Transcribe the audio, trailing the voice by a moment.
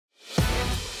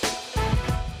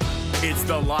It's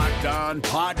the Locked On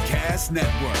Podcast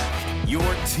Network, your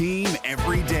team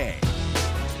every day.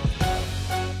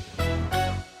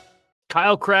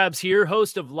 Kyle Krabs here,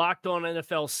 host of Locked On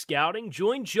NFL Scouting.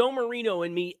 Join Joe Marino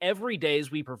and me every day as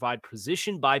we provide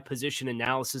position-by-position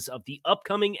analysis of the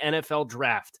upcoming NFL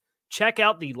Draft. Check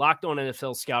out the Locked On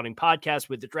NFL Scouting podcast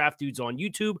with the Draft Dudes on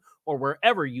YouTube or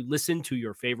wherever you listen to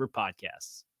your favorite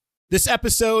podcasts. This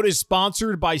episode is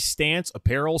sponsored by Stance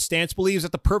Apparel. Stance believes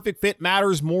that the perfect fit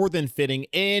matters more than fitting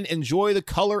in. Enjoy the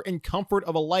color and comfort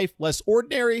of a life less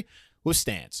ordinary with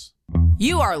Stance.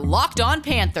 You are Locked On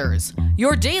Panthers,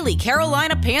 your daily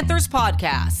Carolina Panthers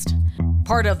podcast.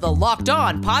 Part of the Locked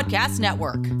On Podcast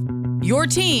Network, your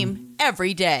team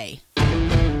every day.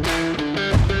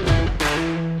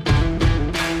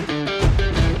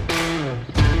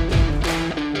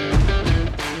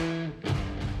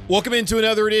 Welcome into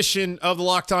another edition of the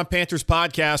Locked On Panthers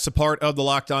podcast, a part of the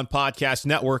Locked On Podcast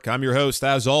Network. I'm your host,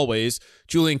 as always,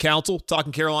 Julian Council,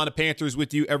 talking Carolina Panthers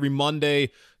with you every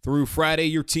Monday through Friday,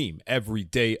 your team every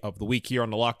day of the week here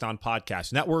on the Locked On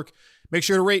Podcast Network. Make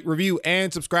sure to rate, review,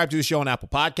 and subscribe to the show on Apple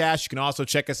Podcasts. You can also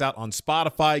check us out on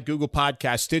Spotify, Google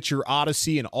Podcasts, Stitcher,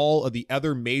 Odyssey, and all of the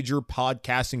other major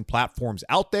podcasting platforms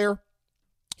out there.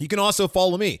 You can also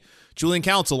follow me, Julian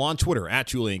Council, on Twitter, at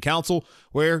Julian Council,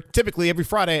 where typically every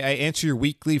Friday I answer your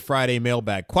weekly Friday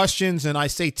mailbag questions. And I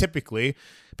say typically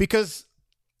because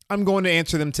I'm going to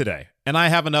answer them today. And I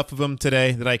have enough of them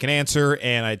today that I can answer.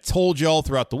 And I told y'all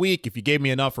throughout the week, if you gave me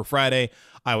enough for Friday,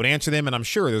 I would answer them. And I'm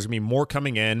sure there's going to be more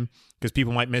coming in because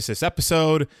people might miss this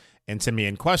episode and send me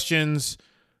in questions.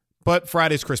 But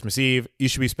Friday's Christmas Eve. You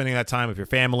should be spending that time with your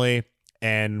family.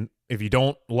 And if you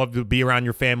don't love to be around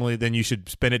your family, then you should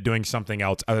spend it doing something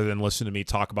else other than listen to me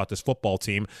talk about this football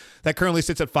team that currently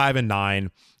sits at 5-9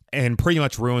 and pretty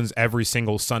much ruins every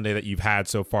single Sunday that you've had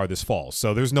so far this fall.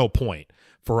 So there's no point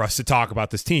for us to talk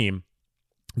about this team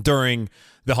during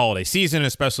the holiday season,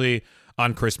 especially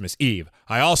on Christmas Eve.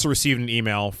 I also received an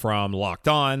email from Locked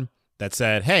On that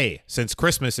said, hey, since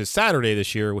Christmas is Saturday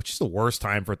this year, which is the worst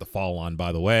time for it to fall on,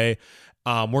 by the way,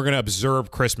 we're going to observe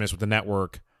Christmas with the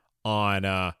network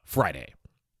on Friday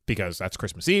because that's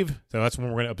Christmas Eve. So that's when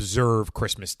we're going to observe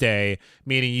Christmas Day,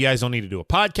 meaning you guys don't need to do a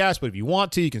podcast, but if you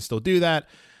want to, you can still do that.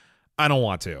 I don't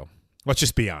want to. Let's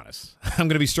just be honest. I'm going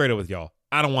to be straight up with y'all.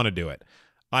 I don't want to do it.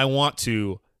 I want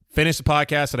to finish the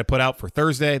podcast that I put out for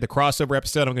Thursday, the crossover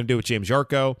episode I'm going to do with James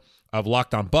Yarko of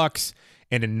Locked On Bucks,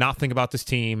 and to not think about this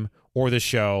team or this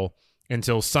show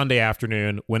until Sunday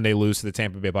afternoon when they lose to the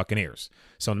Tampa Bay Buccaneers.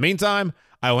 So in the meantime,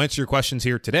 I will answer your questions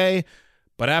here today.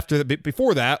 But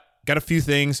before that, got a few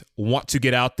things want to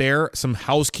get out there. Some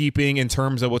housekeeping in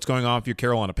terms of what's going on with your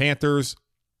Carolina Panthers.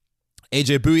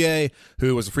 AJ Bouye,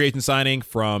 who was a free agent signing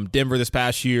from Denver this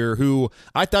past year, who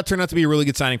I thought turned out to be a really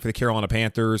good signing for the Carolina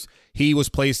Panthers. He was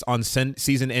placed on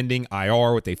season-ending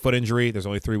IR with a foot injury. There's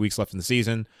only 3 weeks left in the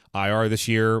season. IR this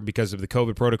year, because of the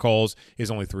COVID protocols,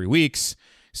 is only 3 weeks.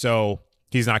 So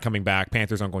he's not coming back.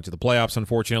 Panthers aren't going to the playoffs,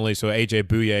 unfortunately. So AJ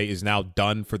Bouye is now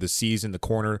done for the season. The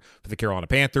corner for the Carolina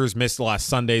Panthers missed last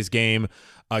Sunday's game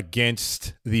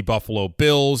against the Buffalo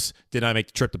Bills. Did not make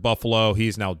the trip to Buffalo.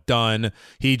 He's now done.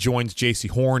 He joins J.C.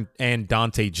 Horn and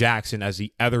Dante Jackson as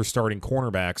the other starting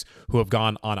cornerbacks who have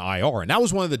gone on IR. And that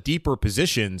was one of the deeper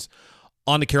positions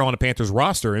on the Carolina Panthers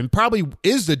roster, and probably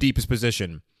is the deepest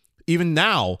position even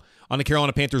now on the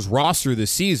Carolina Panthers roster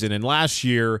this season. And last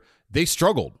year, they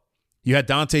struggled. You had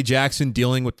Dante Jackson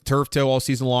dealing with the turf toe all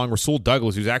season long. Rasul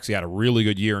Douglas, who's actually had a really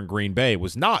good year in Green Bay,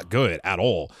 was not good at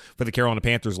all for the Carolina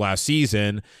Panthers last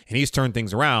season, and he's turned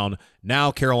things around.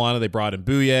 Now Carolina, they brought in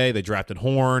Bouye, they drafted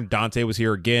Horn. Dante was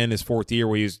here again, his fourth year,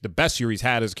 where he's the best year he's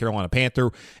had as a Carolina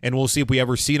Panther, and we'll see if we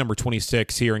ever see number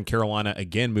 26 here in Carolina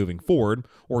again moving forward,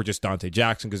 or just Dante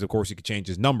Jackson, because of course he could change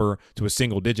his number to a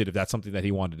single digit if that's something that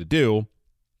he wanted to do.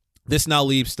 This now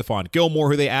leaves Stephon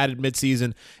Gilmore, who they added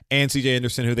midseason, and C.J.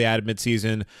 Anderson, who they added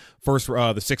midseason. First,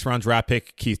 the sixth-round draft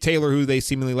pick, Keith Taylor, who they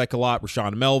seemingly like a lot,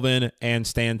 Rashawn Melvin, and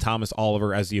Stan Thomas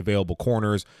Oliver as the available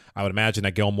corners. I would imagine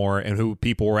that Gilmore, and who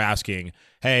people were asking,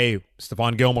 hey,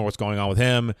 Stephon Gilmore, what's going on with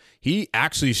him? He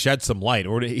actually shed some light,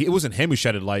 or it wasn't him who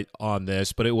shedded light on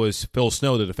this, but it was Phil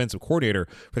Snow, the defensive coordinator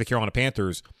for the Carolina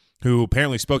Panthers, who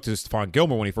apparently spoke to Stephon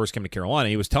Gilmore when he first came to Carolina.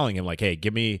 He was telling him, like, hey,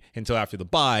 give me until after the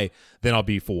bye, then I'll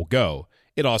be full go.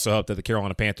 It also helped that the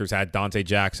Carolina Panthers had Dante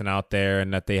Jackson out there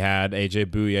and that they had A.J.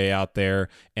 Bouye out there,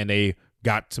 and they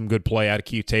got some good play out of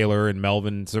Keith Taylor and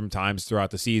Melvin sometimes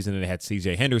throughout the season, and they had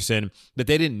C.J. Henderson, that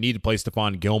they didn't need to play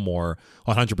Stephon Gilmore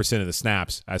 100% of the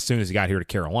snaps as soon as he got here to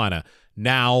Carolina.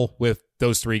 Now, with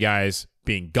those three guys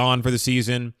being gone for the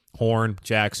season, Horn,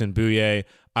 Jackson, Bouye,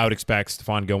 I would expect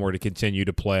Stephon Gilmore to continue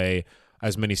to play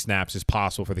as many snaps as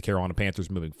possible for the Carolina Panthers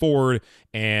moving forward.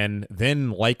 And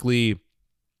then likely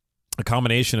a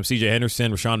combination of C.J.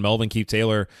 Henderson, Rashawn Melvin, Keith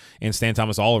Taylor, and Stan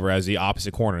Thomas Oliver as the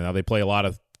opposite corner. Now, they play a lot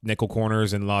of nickel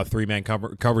corners and a lot of three-man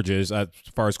coverages as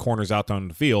far as corners out on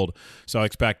the field. So I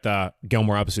expect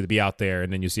Gilmore obviously to be out there,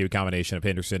 and then you see a combination of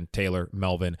Henderson, Taylor,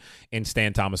 Melvin, and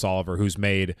Stan Thomas Oliver, who's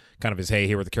made kind of his hay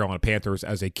here with the Carolina Panthers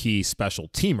as a key special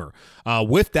teamer.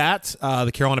 With that,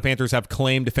 the Carolina Panthers have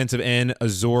claimed defensive end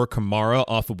Azor Kamara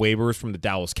off of waivers from the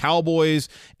Dallas Cowboys,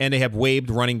 and they have waived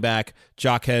running back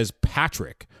Jaquez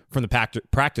Patrick from the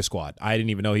practice squad. I didn't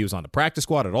even know he was on the practice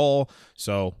squad at all.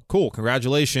 So cool.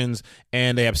 Congratulations.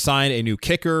 And they have signed a new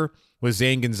kicker with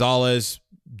Zane Gonzalez,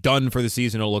 done for the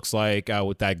season, it looks like,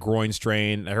 with that groin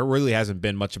strain. There really hasn't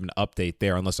been much of an update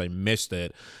there unless I missed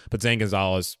it. But Zane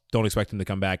Gonzalez, don't expect him to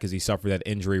come back because he suffered that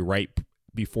injury right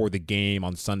before the game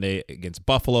on Sunday against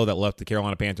Buffalo that left the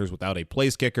Carolina Panthers without a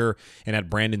place kicker, and had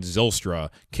Brandon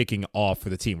Zylstra kicking off for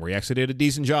the team, where he actually did a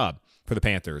decent job for the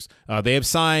Panthers. They have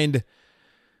signed,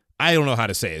 I don't know how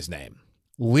to say his name,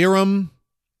 Liram.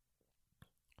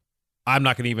 I'm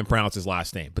not going to even pronounce his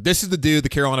last name, but this is the dude the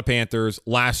Carolina Panthers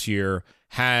last year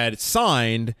had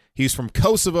signed. He's from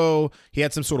Kosovo. He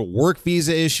had some sort of work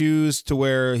visa issues to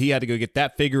where he had to go get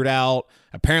that figured out.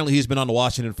 Apparently, he's been on the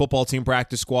Washington football team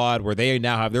practice squad, where they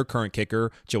now have their current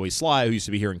kicker, Joey Sly, who used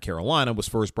to be here in Carolina, was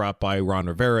first brought by Ron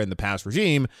Rivera in the past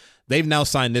regime. They've now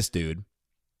signed this dude,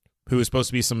 who is supposed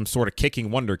to be some sort of kicking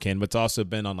wonderkin, but's also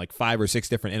been on like 5 or 6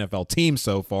 different NFL teams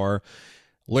so far,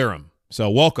 Liram. So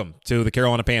welcome to the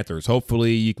Carolina Panthers.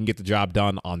 Hopefully you can get the job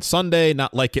done on Sunday.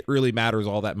 Not like it really matters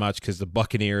all that much, because the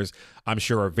Buccaneers, I'm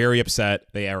sure, are very upset.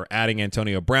 They are adding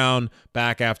Antonio Brown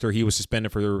back after he was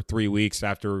suspended for 3 weeks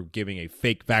after giving a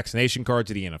fake vaccination card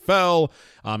to the NFL,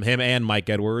 him and Mike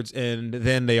Edwards. And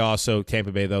then they also,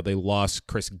 Tampa Bay, though, they lost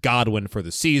Chris Godwin for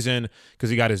the season because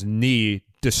he got his knee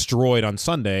destroyed on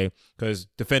Sunday, because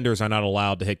defenders are not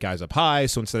allowed to hit guys up high.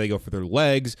 So instead they go for their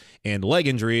legs, and leg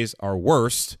injuries are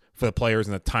worse for the players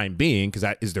in the time being, because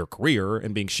that is their career,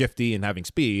 and being shifty and having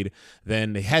speed,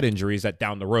 than the head injuries that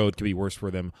down the road could be worse for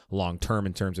them long term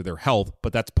in terms of their health.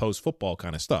 But that's post-football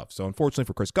kind of stuff. So unfortunately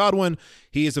for Chris Godwin,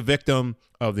 he is a victim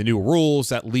of the new rules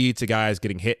that lead to guys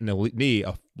getting hit in the knee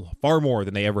far more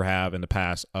than they ever have in the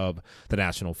past of the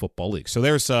National Football League. So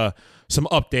there's some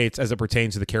updates as it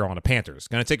pertains to the Carolina Panthers.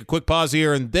 Going to take a quick pause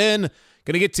here, and then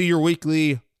going to get to your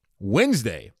weekly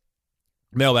Wednesday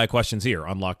mailbag questions here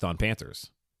on Locked On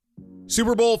Panthers.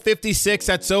 Super Bowl 56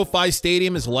 at SoFi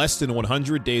Stadium is less than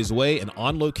 100 days away, and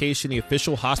On Location, the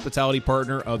official hospitality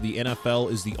partner of the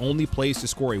NFL, is the only place to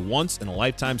score a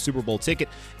once-in-a-lifetime Super Bowl ticket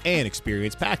and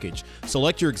experience package.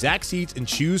 Select your exact seats and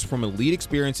choose from elite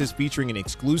experiences featuring an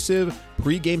exclusive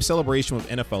pre-game celebration with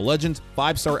NFL legends,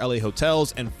 5-star LA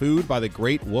hotels, and food by the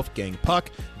great Wolfgang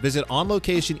Puck. Visit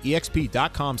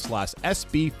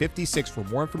onlocationexp.com/SB56 for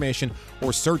more information,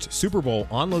 or search Super Bowl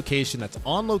On Location. That's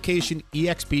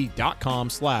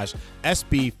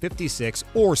onlocationexp.com/SB56,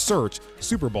 or search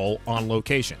Super Bowl On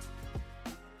Location.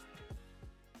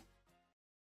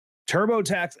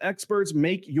 TurboTax experts,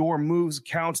 make your moves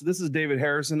count. This is David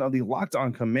Harrison of the Locked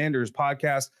On Commanders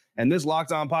podcast, and this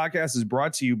Locked On podcast is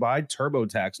brought to you by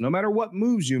TurboTax. No matter what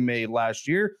moves you made last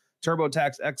year,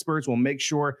 TurboTax experts will make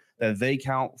sure that they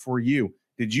count for you.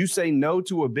 Did you say no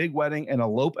to a big wedding and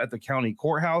elope at the county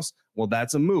courthouse? Well,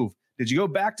 that's a move. Did you go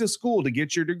back to school to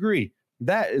get your degree?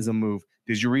 That is a move.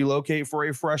 Did you relocate for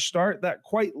a fresh start? That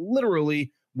quite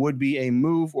literally would be a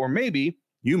move. Or maybe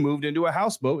you moved into a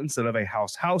houseboat instead of a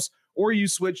house, or you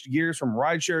switched gears from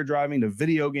rideshare driving to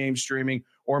video game streaming,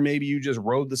 or maybe you just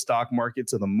rode the stock market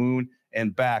to the moon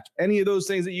and back. Any of those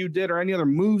things that you did, or any other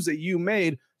moves that you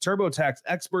made, TurboTax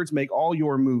experts make all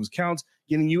your moves count,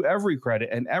 getting you every credit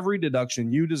and every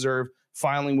deduction you deserve,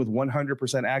 filing with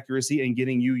 100% accuracy, and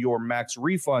getting you your max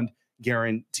refund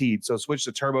guaranteed. So switch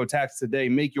to TurboTax today.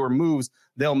 Make your moves.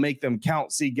 They'll make them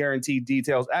count. See guaranteed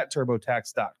details at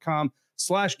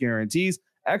turbotax.com/guarantees.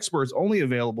 Experts only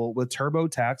available with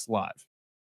TurboTax Live.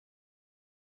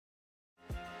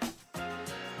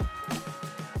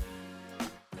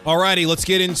 All righty, let's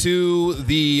get into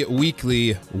the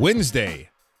weekly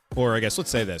Wednesday, or I guess let's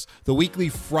say this, the weekly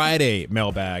Friday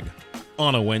mailbag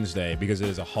on a Wednesday, because it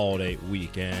is a holiday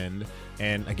weekend.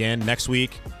 And again, next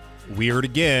week, weird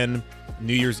again,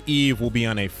 New Year's Eve will be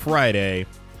on a Friday.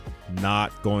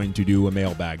 Not going to do a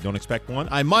mailbag. Don't expect one.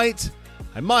 I might.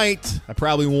 I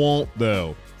probably won't,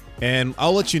 though. And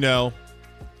I'll let you know.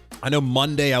 I know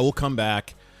Monday I will come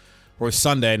back, or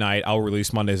Sunday night I'll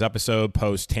release Monday's episode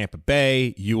post Tampa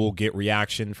Bay. You will get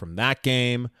reaction from that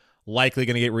game. Likely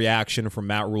going to get reaction from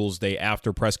Matt Rule's day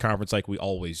after press conference like we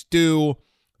always do.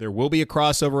 There will be a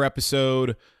crossover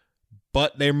episode,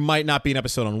 but there might not be an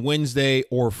episode on Wednesday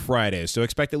or Friday. So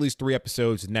expect at least 3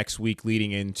 episodes next week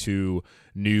leading into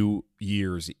New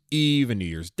Year's Eve and New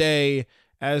Year's Day,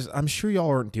 as I'm sure y'all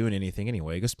aren't doing anything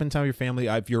anyway. Go spend time with your family.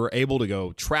 If you're able to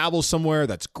go travel somewhere,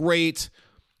 that's great.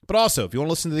 But also, if you want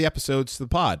to listen to the episodes to the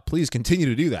pod, please continue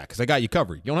to do that because I got you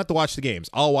covered. You don't have to watch the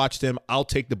games. I'll watch them. I'll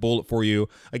take the bullet for you.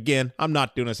 Again, I'm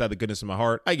not doing this out of the goodness of my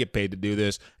heart. I get paid to do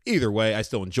this. Either way, I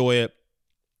still enjoy it.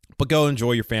 But go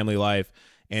enjoy your family life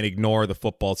and ignore the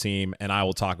football team, and I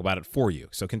will talk about it for you.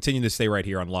 So continue to stay right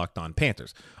here on Locked On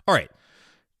Panthers. All right,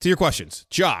 to your questions.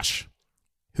 Josh,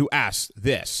 who asked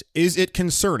this, is it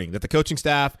concerning that the coaching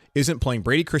staff isn't playing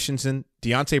Brady Christensen,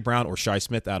 Deontay Brown, or Shi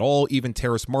Smith at all? Even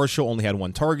Terrace Marshall only had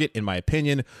 1 target. In my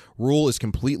opinion, Rule is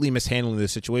completely mishandling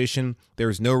this situation. There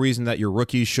is no reason that your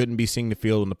rookies shouldn't be seeing the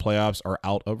field when the playoffs are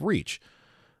out of reach.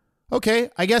 Okay,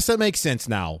 I guess that makes sense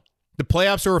now. The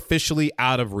playoffs are officially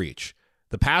out of reach.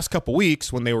 The past couple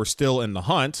weeks, when they were still in the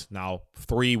hunt, now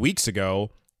 3 weeks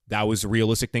ago, that was a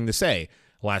realistic thing to say.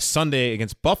 Last Sunday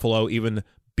against Buffalo, even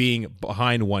being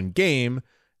behind 1 game,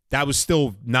 that was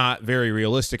still not very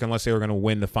realistic unless they were going to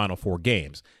win the final 4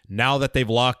 games. Now that they've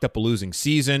locked up a losing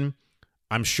season,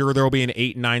 I'm sure there will be an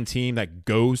 8-9 team that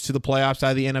goes to the playoffs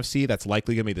out of the NFC. That's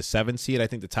likely going to be the 7th seed. I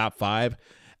think the top 5,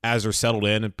 as they're settled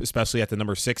in, especially at the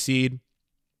number 6 seed.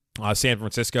 San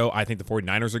Francisco, I think the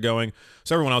 49ers are going.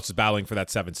 So everyone else is battling for that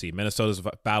 7th seed. Minnesota's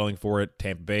battling for it.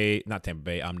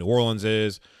 New Orleans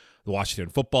is. The Washington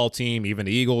football team, even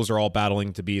the Eagles are all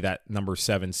battling to be that number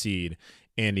 7 seed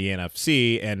in the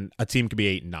NFC, and a team could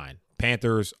be 8-9.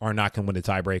 Panthers are not going to win the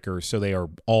tiebreakers, so they are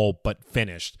all but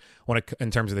finished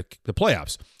in terms of the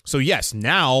playoffs. So yes,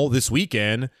 now this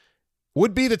weekend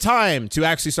would be the time to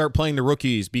actually start playing the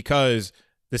rookies because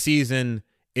the season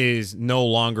is no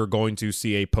longer going to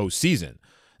see a postseason.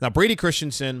 Now, Brady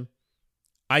Christensen,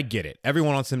 I get it.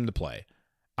 Everyone wants him to play.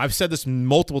 I've said this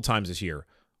multiple times this year.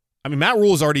 I mean, Matt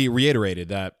Rule has already reiterated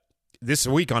that this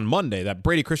week on Monday that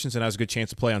Brady Christensen has a good chance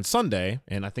to play on Sunday,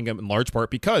 and I think in large part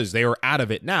because they are out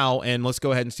of it now, and let's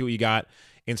go ahead and see what you got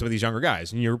in some of these younger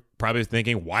guys. And you're probably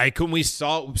thinking, why couldn't we see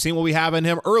what we have in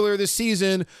him earlier this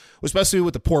season, especially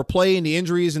with the poor play and the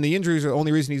injuries are the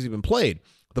only reason he's even played.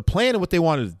 The plan and what they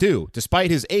wanted to do, despite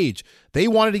his age, they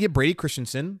wanted to get Brady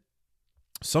Christensen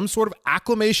some sort of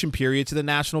acclimation period to the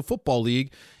National Football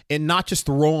League and not just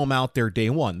throw him out there day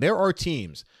one. There are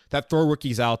teams that throw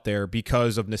rookies out there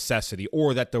because of necessity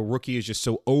or that the rookie is just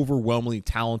so overwhelmingly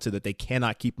talented that they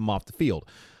cannot keep him off the field.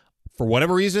 For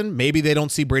whatever reason, maybe they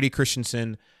don't see Brady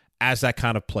Christensen as that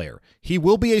kind of player. He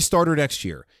will be a starter next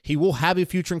year. He will have a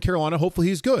future in Carolina. Hopefully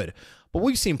he's good. But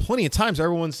we've seen plenty of times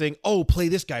everyone's saying, oh, play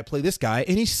this guy,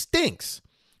 and he stinks.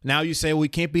 Now you say, well, he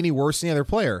can't be any worse than the other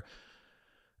player.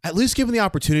 At least give him the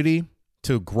opportunity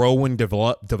to grow and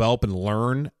develop and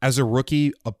learn as a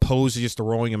rookie, opposed to just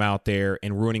throwing him out there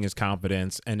and ruining his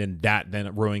confidence and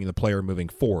then ruining the player moving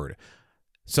forward.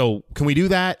 So can we do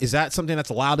that? Is that something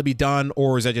that's allowed to be done,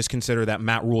 or is that just consider that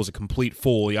Matt Rule is a complete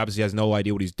fool? He obviously has no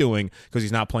idea what he's doing because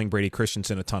he's not playing Brady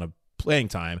Christensen a ton of playing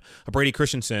time. A Brady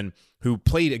Christensen who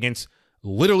played against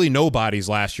literally nobodies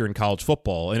last year in college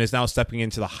football and is now stepping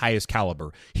into the highest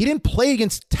caliber. He didn't play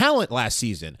against talent last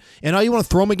season. And now you want to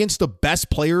throw him against the best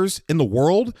players in the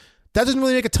world? That doesn't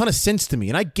really make a ton of sense to me.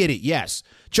 And I get it, yes.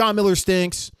 John Miller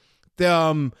stinks.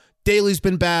 Daly's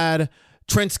been bad.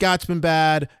 Trent Scott's been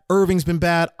bad. Irving's been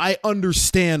bad. I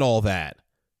understand all that.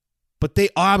 But they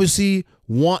obviously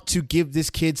want to give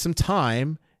this kid some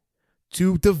time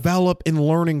to develop and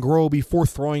learn and grow before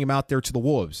throwing him out there to the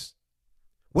wolves.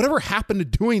 Whatever happened to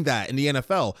doing that in the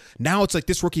NFL? Now it's like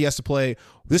this rookie has to play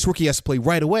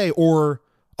right away, or,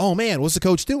 oh man, what's the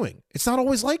coach doing? It's not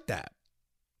always like that.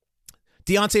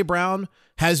 Deontay Brown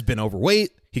has been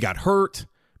overweight. He got hurt.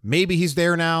 Maybe he's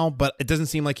there now, but it doesn't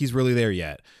seem like he's really there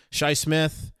yet. Shi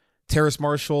Smith, Terrace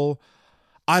Marshall,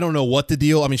 I don't know what the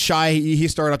deal. I mean, Shi, he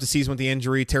started off the season with the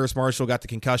injury. Terrace Marshall got the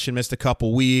concussion, missed a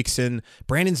couple weeks, and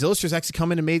Brandon Zillister's actually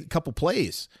come in and made a couple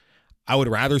plays. I would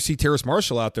rather see Terrace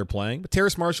Marshall out there playing, but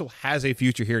Terrace Marshall has a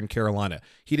future here in Carolina.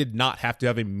 He did not have to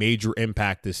have a major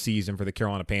impact this season for the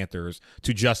Carolina Panthers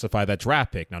to justify that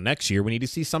draft pick. Now, next year, we need to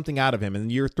see something out of him. In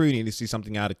year 3, we need to see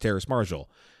something out of Terrace Marshall.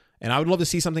 And I would love to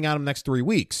see something out of him next 3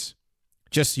 weeks.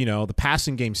 Just, the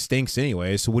passing game stinks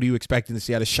anyway, so what are you expecting to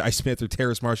see out of Shi Smith or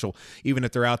Terrace Marshall, even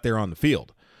if they're out there on the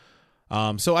field?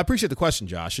 So I appreciate the question,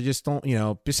 Josh. I just don't,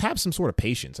 just have some sort of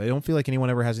patience. I don't feel like anyone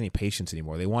ever has any patience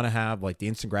anymore. They want to have like the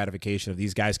instant gratification of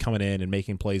these guys coming in and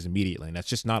making plays immediately. And that's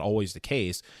just not always the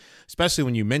case, especially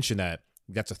when you mention that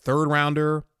that's a 3rd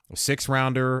rounder, a 6th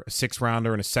rounder, a 6th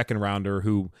rounder, and a 2nd rounder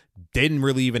who didn't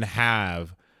really even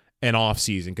have an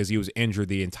offseason because he was injured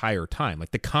the entire time.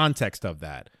 Like the context of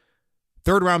that.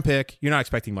 3rd round pick, you're not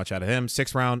expecting much out of him.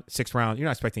 6th round, you're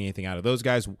not expecting anything out of those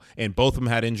guys. And both of them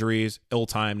had injuries,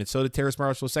 ill-timed, and so did Terrace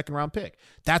Marshall, 2nd round pick.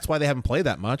 That's why they haven't played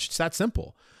that much. It's that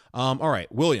simple. All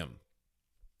right, William,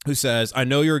 who says, I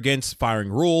know you're against firing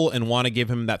Rule and want to give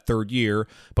him that 3rd year,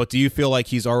 but do you feel like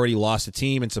he's already lost a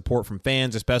team and support from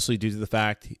fans, especially due to the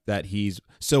fact that he's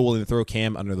so willing to throw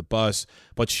Cam under the bus,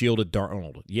 but shielded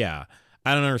Darnold? Yeah,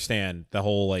 I don't understand the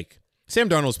whole, like, Sam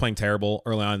Darnold was playing terrible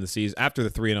early on in the season. After the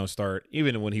 3-0 start,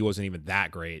 even when he wasn't even that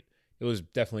great, it was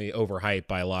definitely overhyped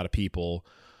by a lot of people.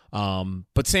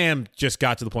 But Sam just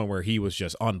got to the point where he was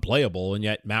just unplayable, and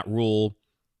yet Matt Rule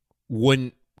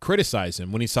wouldn't criticize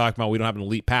him when he's talking about we don't have an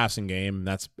elite passing game. And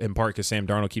that's in part because Sam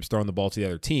Darnold keeps throwing the ball to the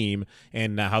other team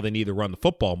and how they need to run the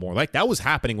football more. Like that was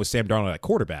happening with Sam Darnold at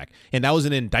quarterback. And that was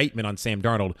an indictment on Sam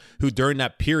Darnold, who during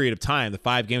that period of time, the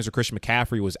 5 games where Christian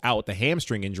McCaffrey was out with the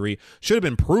hamstring injury, should have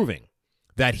been proving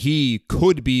that he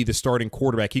could be the starting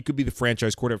quarterback. He could be the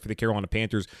franchise quarterback for the Carolina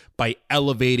Panthers by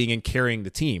elevating and carrying the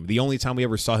team. The only time we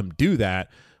ever saw him do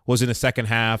that was in the second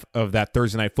half of that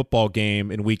Thursday night football game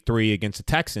in week 3 against the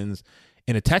Texans.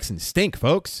 And the Texans stink,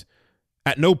 folks.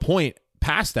 At no point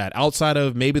past that, outside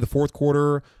of maybe the 4th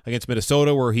quarter against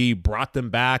Minnesota where he brought them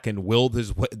back and willed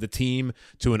the team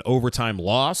to an overtime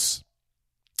loss,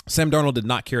 Sam Darnold did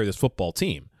not carry this football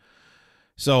team.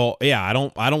 So, yeah, I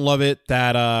don't love it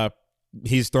that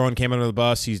he's throwing Cam under the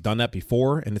bus. He's done that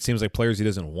before, and it seems like players he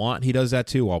doesn't want, he does that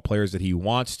too, while players that he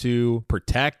wants to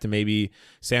protect, and maybe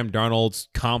Sam Darnold's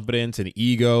confidence and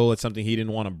ego, that's something he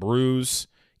didn't want to bruise,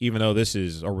 even though this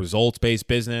is a results-based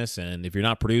business, and if you're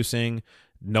not producing,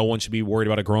 no one should be worried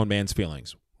about a grown man's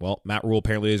feelings. Well, Matt Rule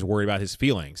apparently is worried about his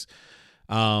feelings.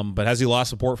 But has he lost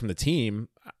support from the team?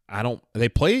 I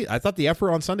thought the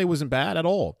effort on Sunday wasn't bad at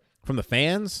all. From the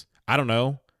fans, I don't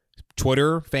know.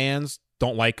 Twitter fans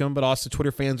don't like him, but also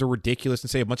Twitter fans are ridiculous and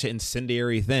say a bunch of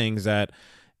incendiary things that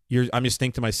I'm just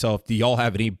thinking to myself, do y'all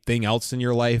have anything else in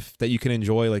your life that you can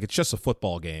enjoy? Like, it's just a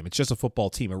football game. It's just a football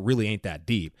team. It really ain't that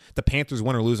deep. The Panthers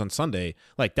win or lose on Sunday,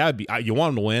 like that would be, you want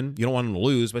them to win. You don't want them to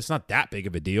lose, but it's not that big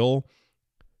of a deal.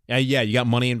 Yeah, you got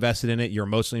money invested in it. You're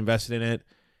emotionally invested in it.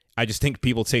 I just think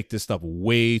people take this stuff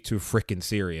way too freaking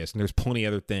serious, and there's plenty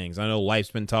of other things. I know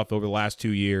life's been tough over the last 2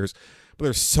 years, but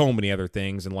there's so many other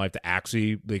things in life to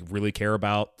actually really care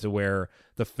about, to where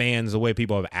the fans, the way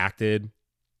people have acted,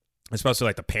 especially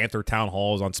like the Panther town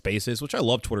halls on Spaces, which I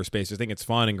love Twitter Spaces. I think it's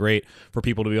fun and great for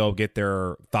people to be able to get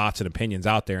their thoughts and opinions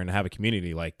out there and have a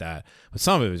community like that. But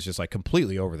some of it is just like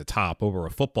completely over the top over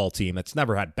a football team that's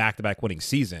never had back-to-back winning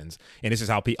seasons. And this is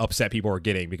how upset people are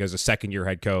getting because the second-year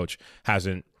head coach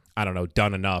hasn't,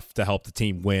 done enough to help the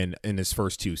team win in his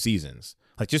first 2 seasons.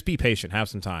 Like, just be patient, have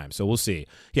some time. So we'll see.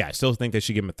 Yeah, I still think they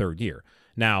should give him a 3rd year.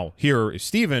 Now, here is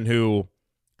Steven, who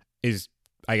is,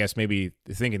 I guess, maybe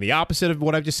thinking the opposite of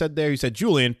what I've just said there. He said,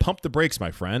 Julian, pump the brakes, my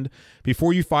friend,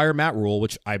 before you fire Matt Rule,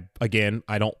 which I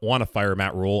don't want to fire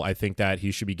Matt Rule. I think that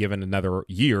he should be given another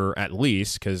year at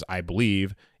least, because I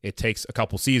believe it takes a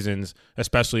couple seasons,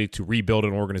 especially to rebuild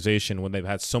an organization when they've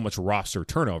had so much roster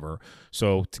turnover.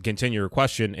 So to continue your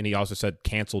question, and he also said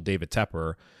cancel David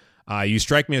Tepper. You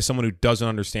strike me as someone who doesn't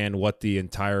understand what the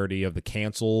entirety of the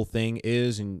cancel thing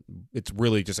is, and it's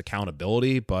really just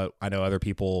accountability, but I know other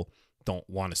people don't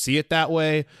want to see it that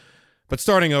way. But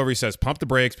starting over, he says, pump the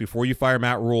brakes before you fire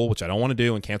Matt Rule, which I don't want to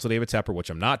do, and cancel David Tepper, which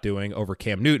I'm not doing, over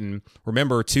Cam Newton.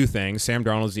 Remember 2 things. Sam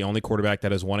Darnold is the only quarterback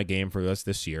that has won a game for us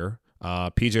this year.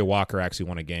 PJ Walker actually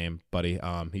won a game, buddy.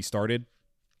 He started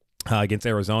against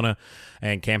Arizona,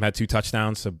 and Cam had 2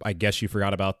 touchdowns, so I guess you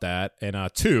forgot about that. And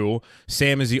 2,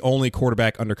 Sam is the only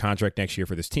quarterback under contract next year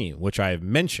for this team, which I have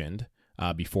mentioned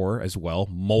before as well,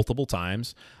 multiple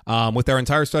times. With our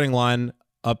entire starting line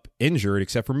up injured,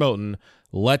 except for Moton,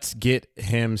 let's give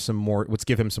him some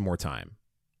more time.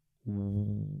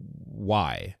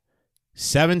 Why?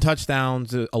 7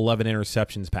 touchdowns, 11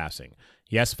 interceptions passing.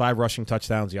 Yes, 5 rushing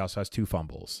touchdowns. He also has 2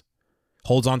 fumbles.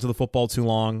 Holds on to the football too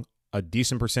long. A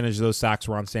decent percentage of those sacks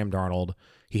were on Sam Darnold.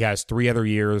 He has 3 other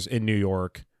years in New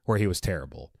York where he was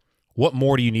terrible. What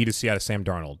more do you need to see out of Sam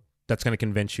Darnold that's going to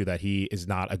convince you that he is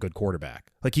not a good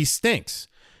quarterback? Like, he stinks.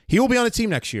 He will be on a team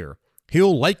next year.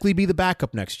 He'll likely be the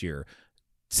backup next year.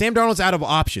 Sam Darnold's out of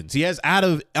options. He has out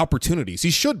of opportunities.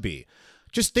 He should be.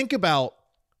 Just think about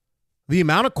the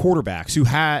amount of quarterbacks who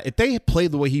had, if they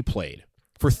played the way he played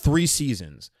for 3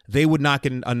 seasons, they would not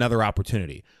get another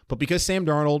opportunity. But because Sam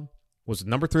Darnold was the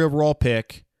number 3 overall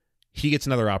pick, he gets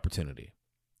another opportunity.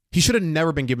 He should have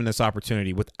never been given this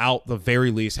opportunity without the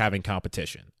very least having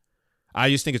competition. I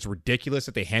just think it's ridiculous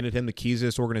that they handed him the keys to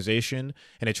this organization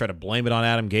and they try to blame it on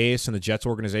Adam Gase and the Jets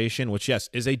organization, which, yes,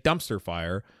 is a dumpster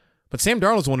fire. But Sam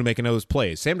Darnold's the one who making those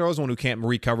plays. Sam Darnold's the one who can't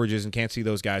read coverages and can't see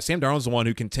those guys. Sam Darnold's the one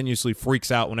who continuously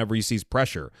freaks out whenever he sees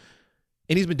pressure.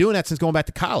 And he's been doing that since going back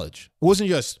to college. It wasn't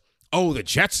just, the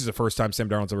Jets is the first time Sam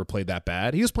Darnold's ever played that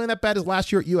bad. He was playing that bad his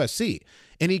last year at USC.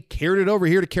 And he carried it over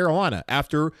here to Carolina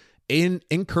after an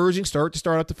encouraging start to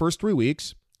start out the first 3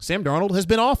 weeks. Sam Darnold has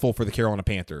been awful for the Carolina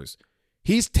Panthers.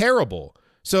 He's terrible.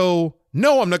 So,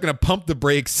 no, I'm not going to pump the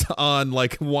brakes on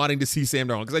wanting to see Sam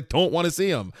Darnold because I don't want to see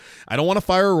him. I don't want to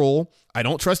fire a role. I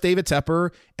don't trust David Tepper,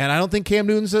 and I don't think Cam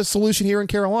Newton's a solution here in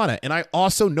Carolina. And I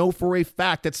also know for a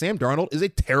fact that Sam Darnold is a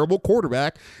terrible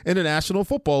quarterback in the National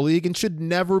Football League and should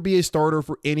never be a starter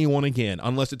for anyone again,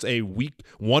 unless it's a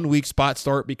 1 week spot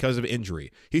start because of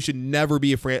injury. He should never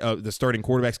be afraid of the starting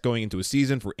quarterbacks going into a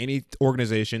season for any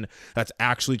organization that's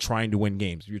actually trying to win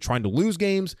games. If you're trying to lose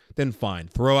games, then fine.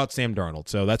 Throw out Sam Darnold.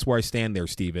 So that's where I stand there,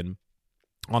 Steven,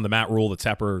 on the Matt Rule, the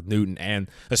Tepper, Newton, and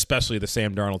especially the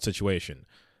Sam Darnold situation.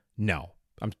 No.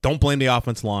 Don't blame the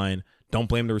offense line. Don't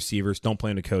blame the receivers. Don't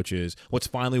blame the coaches. Let's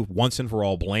finally, once and for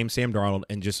all, blame Sam Darnold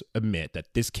and just admit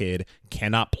that this kid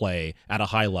cannot play at a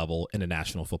high level in the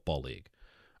National Football League.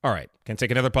 All right. Can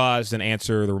take another pause and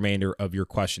answer the remainder of your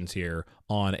questions here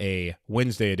on a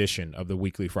Wednesday edition of the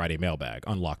weekly Friday Mailbag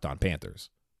on Locked On Panthers.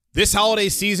 This holiday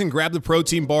season, grab the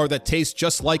protein bar that tastes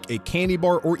just like a candy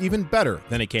bar or even better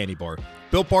than a candy bar.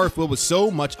 Built Bar filled with so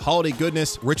much holiday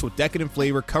goodness, rich with decadent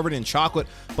flavor, covered in chocolate,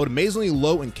 but amazingly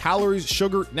low in calories,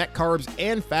 sugar, net carbs,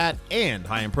 and fat, and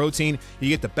high in protein. You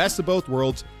get the best of both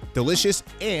worlds, delicious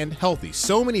and healthy.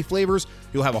 So many flavors,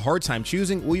 you'll have a hard time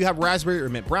choosing. Will you have raspberry or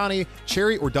mint brownie,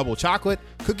 cherry or double chocolate,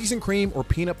 cookies and cream or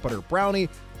peanut butter brownie?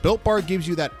 Built Bar gives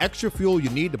you that extra fuel you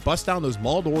need to bust down those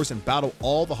mall doors and battle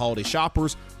all the holiday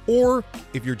shoppers. Or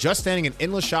if you're just standing in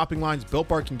endless shopping lines, Built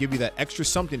Bar can give you that extra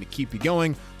something to keep you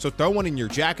going. So throw one in your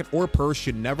jacket or purse.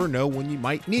 You never know when you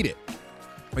might need it.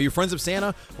 Are you friends of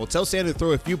Santa? Well, tell Santa to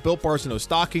throw a few Built Bars in those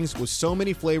stockings. With so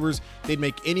many flavors, they'd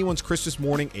make anyone's Christmas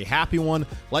morning a happy one.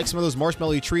 Like some of those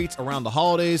marshmallow treats around the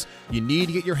holidays, you need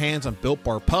to get your hands on Built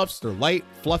Bar Puffs. They're light,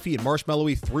 fluffy, and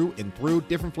marshmallowy through and through.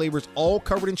 Different flavors, all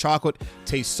covered in chocolate.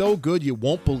 Taste so good, you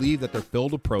won't believe that they're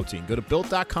filled with protein. Go to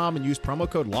Built.com and use promo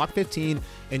code LOCK15,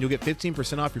 and you'll get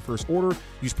 15% off your first order.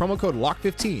 Use promo code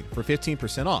LOCK15 for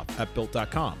 15% off at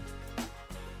Built.com.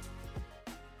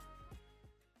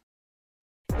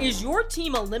 Is your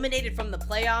team eliminated from the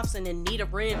playoffs and in need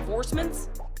of reinforcements?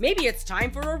 Maybe it's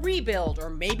time for a rebuild, or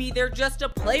maybe they're just a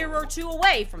player or two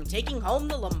away from taking home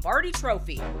the Lombardi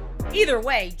Trophy. Either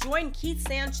way, join Keith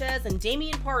Sanchez and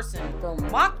Damian Parson for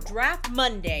Mock Draft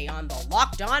Monday on the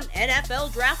Locked On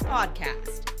NFL Draft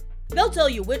Podcast. They'll tell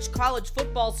you which college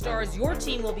football stars your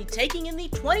team will be taking in the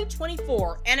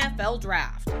 2024 NFL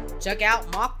Draft. Check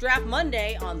out Mock Draft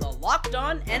Monday on the Locked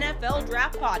On NFL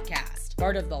Draft Podcast,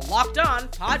 part of the Locked On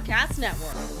Podcast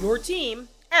Network, your team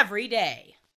every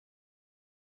day.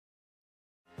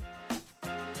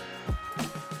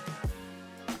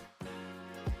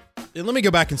 And let me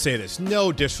go back and say this.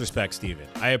 No disrespect, Steven.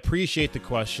 I appreciate the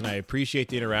question. I appreciate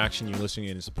the interaction, you listening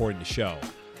and supporting the show.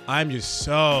 I'm just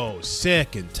so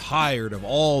sick and tired of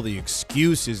all the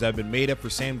excuses that have been made up for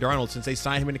Sam Darnold since they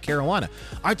signed him into Carolina.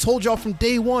 I told y'all from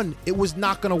day one it was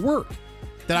not going to work,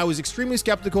 that I was extremely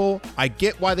skeptical. I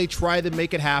get why they tried to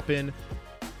make it happen,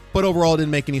 but overall it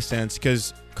didn't make any sense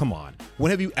because, come on,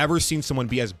 when have you ever seen someone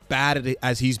be as bad at it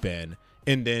as he's been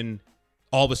and then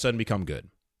all of a sudden become good?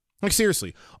 Like,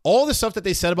 seriously, all the stuff that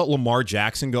they said about Lamar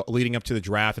Jackson leading up to the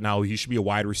draft and how he should be a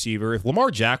wide receiver, if Lamar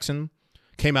Jackson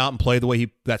came out and played the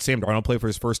way that Sam Darnold played for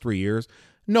his first 3 years,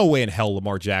 no way in hell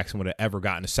Lamar Jackson would have ever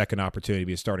gotten a second opportunity to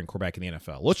be a starting quarterback in the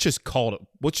NFL. Let's just call it.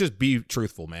 Let's just be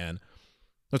truthful, man.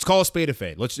 Let's call a spade a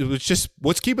fade.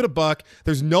 Let's keep it a buck.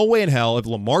 There's no way in hell if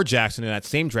Lamar Jackson in that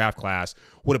same draft class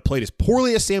would have played as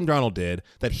poorly as Sam Darnold did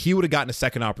that he would have gotten a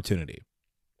second opportunity.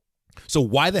 So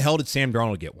why the hell did Sam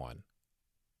Darnold get one?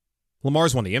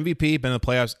 Lamar's won the MVP, been in the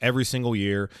playoffs every single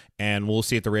year, and we'll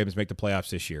see if the Ravens make the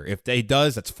playoffs this year. If he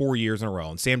does, that's 4 years in a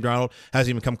row. And Sam Darnold hasn't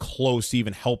even come close to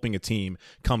even helping a team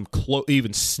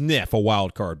even sniff a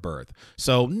wild card berth.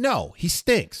 So, no, he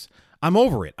stinks. I'm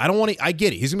over it. I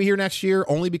get it. He's going to be here next year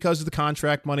only because of the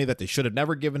contract money that they should have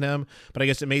never given him. But I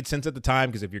guess it made sense at the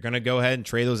time because if you're going to go ahead and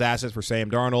trade those assets for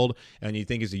Sam Darnold and you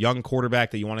think he's a young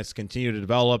quarterback that you want us to continue to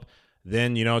develop,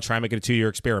 then, try and make it a 2-year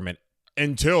experiment.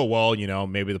 Until,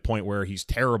 maybe the point where he's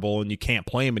terrible and you can't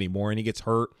play him anymore and he gets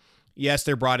hurt. Yes,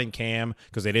 they brought in Cam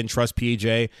because they didn't trust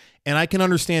PJ. And I can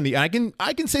understand I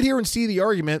can sit here and see the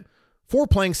argument for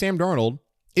playing Sam Darnold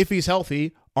if he's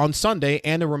healthy on Sunday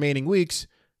and the remaining weeks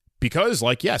Because,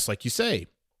 like you say,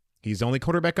 he's the only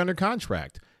quarterback under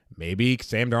contract. Maybe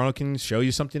Sam Darnold can show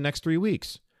you something next 3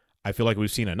 weeks. I feel like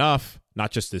we've seen enough,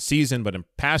 not just this season, but in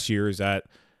past years, that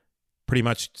pretty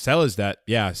much says that,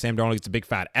 yeah, Sam Darnold gets a big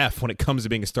fat F when it comes to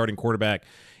being a starting quarterback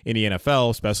in the NFL,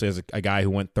 especially as a guy who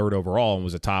went third overall and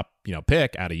was a top,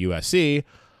 pick out of USC.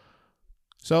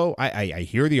 So I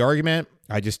hear the argument.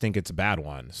 I just think it's a bad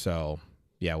one. So,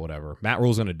 yeah, whatever. Matt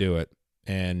Rule's going to do it,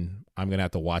 and I'm going to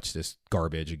have to watch this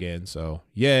garbage again. So,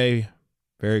 yay.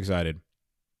 Very excited.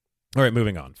 All right,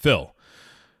 moving on. Phil.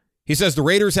 He says the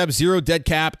Raiders have zero dead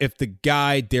cap if the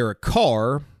guy Derek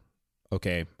Carr,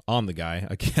 okay, on the guy.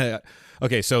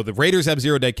 Okay, so the Raiders have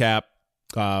zero dead cap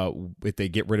if they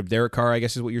get rid of Derek Carr, I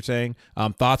guess is what you're saying.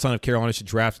 Thoughts on if Carolina should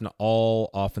draft an all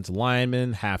offensive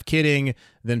lineman, half kidding,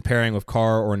 then pairing with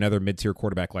Carr or another mid-tier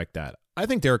quarterback like that. I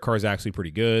think Derek Carr is actually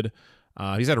pretty good.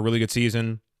 He's had a really good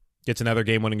season. Gets another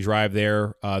game-winning drive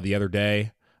there the other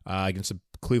day against the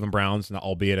Cleveland Browns,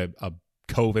 albeit a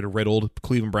COVID-riddled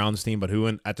Cleveland Browns team, but who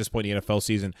at this point in the NFL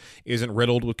season isn't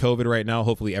riddled with COVID right now.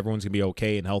 Hopefully everyone's going to be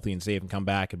okay and healthy and safe and come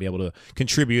back and be able to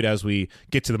contribute as we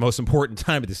get to the most important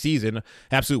time of the season,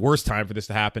 absolute worst time for this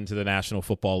to happen to the National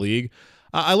Football League.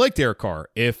 I like Derek Carr.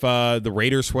 If the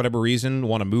Raiders, for whatever reason,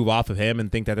 want to move off of him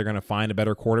and think that they're going to find a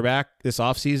better quarterback this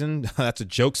offseason, that's a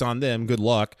joke's on them. Good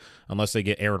luck, unless they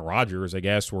get Aaron Rodgers, I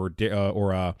guess, or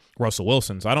Russell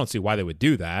Wilson. So I don't see why they would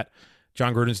do that.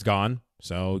 John Gruden's gone.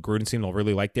 So Gruden seemed to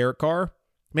really like Derek Carr.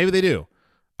 Maybe they do.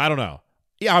 I don't know.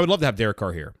 Yeah, I would love to have Derek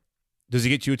Carr here. Does he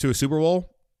get you to a Super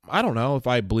Bowl? I don't know if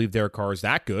I believe Derek Carr is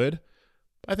that good.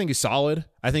 I think he's solid.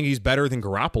 I think he's better than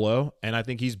Garoppolo, and I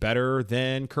think he's better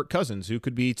than Kirk Cousins, who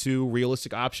could be two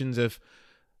realistic options if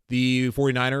the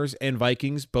 49ers and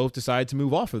Vikings both decide to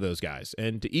move off of those guys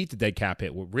and to eat the dead cap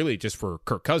hit. Really, just for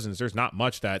Kirk Cousins, there's not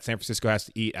much that San Francisco has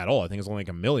to eat at all. I think it's only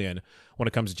like $1 million when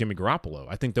it comes to Jimmy Garoppolo.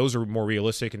 I think those are more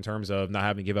realistic in terms of not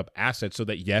having to give up assets so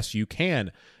that, yes, you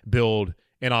can build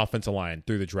an offensive line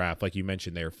through the draft, like you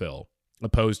mentioned there, Phil,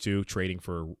 opposed to trading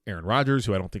for Aaron Rodgers,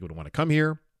 who I don't think would want to come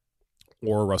here,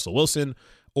 or Russell Wilson,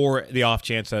 or the off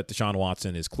chance that Deshaun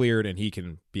Watson is cleared and he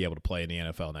can be able to play in the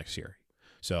NFL next year.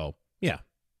 So, yeah.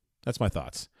 That's my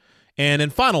thoughts. And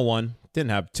then final one, didn't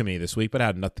have too many this week, but I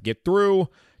had enough to get through.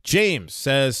 James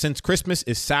says, since Christmas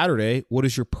is Saturday, what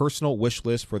is your personal wish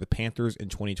list for the Panthers in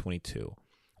 2022?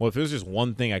 Well, if there's just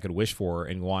one thing I could wish for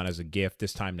and want as a gift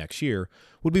this time next year,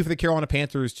 would be for the Carolina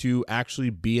Panthers to actually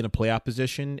be in a playoff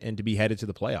position and to be headed to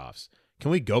the playoffs. Can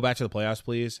we go back to the playoffs,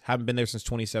 please? Haven't been there since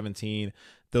 2017.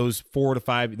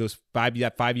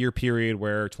 That 5 year period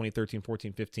where 2013,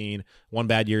 14, 15, one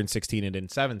bad year in 16 and in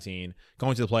 17,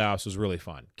 going to the playoffs was really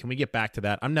fun. Can we get back to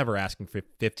that? I'm never asking for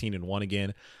 15-1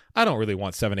 again. I don't really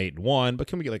want 7-8-1, but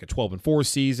can we get like a 12-4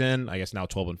 season? I guess now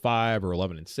 12-5 or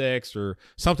 11-6 or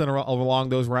something along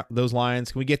those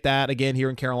lines. Can we get that again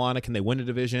here in Carolina? Can they win a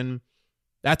division?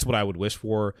 That's what I would wish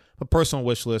for. But personal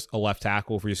wish list, a left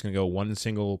tackle if we're just going to go one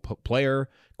single player.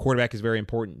 Quarterback is very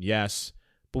important, yes.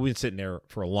 But we've been sitting there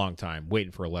for a long time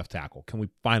waiting for a left tackle. Can we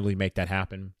finally make that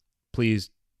happen?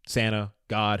 Please, Santa,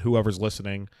 God, whoever's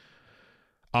listening,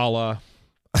 Allah,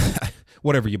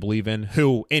 whatever you believe in,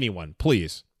 anyone,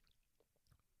 please.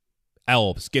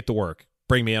 Elves, get to work.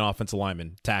 Bring me an offensive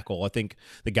lineman, tackle. I think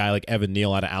the guy like Evan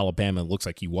Neal out of Alabama looks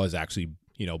like he was actually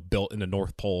built in the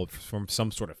North Pole from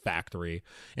some sort of factory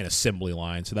and assembly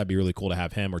line. So that'd be really cool to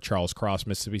have him, or Charles Cross,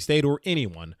 Mississippi State, or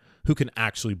anyone who can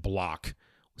actually block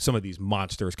some of these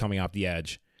monsters coming off the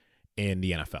edge in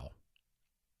the NFL. All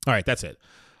right, that's it.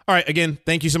 All right, again,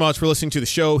 thank you so much for listening to the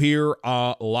show here,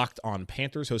 Locked on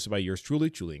Panthers, hosted by yours truly,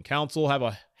 Julian Council. Have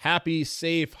a happy,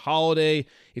 safe holiday.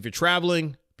 If you're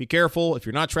traveling, be careful. If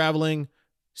you're not traveling,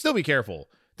 still be careful.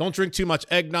 Don't drink too much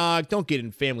eggnog. Don't get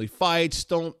in family fights.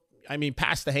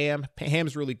 Pass the ham.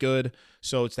 Ham's really good.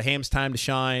 So it's the ham's time to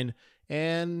shine.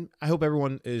 And I hope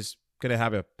everyone is going to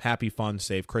have a happy, fun,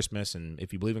 safe Christmas. And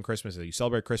if you believe in Christmas, that you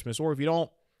celebrate Christmas, or if you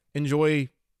don't, enjoy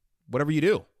whatever you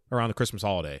do around the Christmas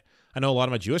holiday. I know a lot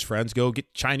of my Jewish friends go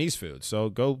get Chinese food. So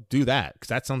go do that, because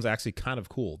that sounds actually kind of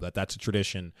cool that's a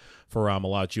tradition for a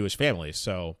lot of Jewish families.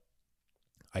 So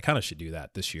I kind of should do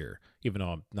that this year, even though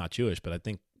I'm not Jewish, but I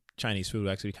think Chinese food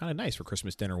would actually be kind of nice for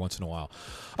Christmas dinner once in a while.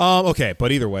 Okay,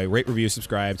 but either way, rate, review,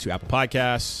 subscribe to Apple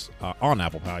Podcasts, on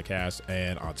Apple Podcasts,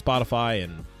 and on Spotify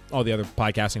and all the other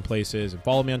podcasting places. And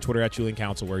follow me on Twitter at Julian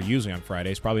Council, where usually on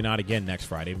Fridays, probably not again next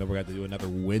Friday, but we're going to do another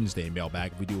Wednesday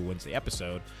mailbag if we do a Wednesday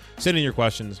episode. Send in your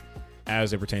questions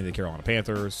as they pertain to the Carolina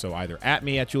Panthers. So either at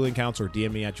me at Julian Council or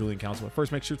DM me at Julian Council. But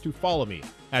first, make sure to follow me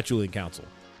at Julian Council.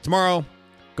 Tomorrow,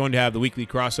 going to have the weekly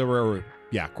crossover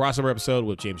episode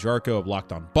with James Yarko of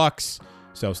Locked on Bucks.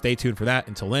 So stay tuned for that.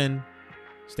 Until then,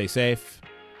 stay safe,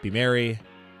 be merry,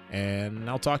 and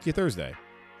I'll talk to you Thursday.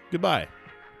 Goodbye.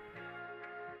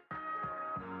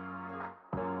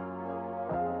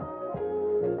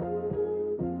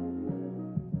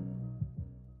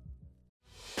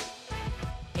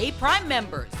 Hey, Prime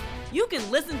members, you can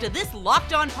listen to this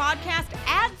Locked On podcast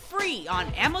ad-free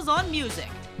on Amazon Music.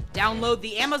 Download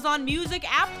the Amazon Music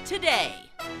app today.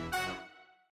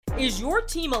 Is your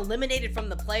team eliminated from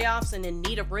the playoffs and in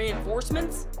need of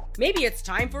reinforcements? Maybe it's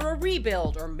time for a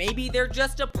rebuild, or maybe they're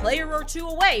just a player or two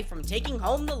away from taking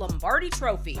home the Lombardi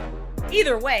Trophy.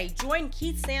 Either way, join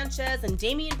Keith Sanchez and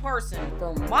Damian Parson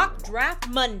for Mock Draft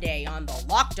Monday on the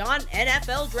Locked On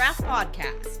NFL Draft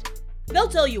Podcast. They'll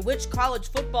tell you which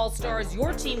college football stars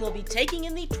your team will be taking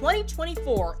in the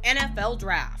 2024 NFL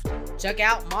Draft. Check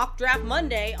out Mock Draft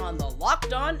Monday on the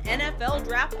Locked On NFL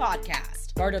Draft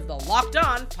Podcast, part of the Locked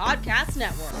On Podcast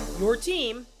Network. Your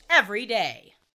team every day.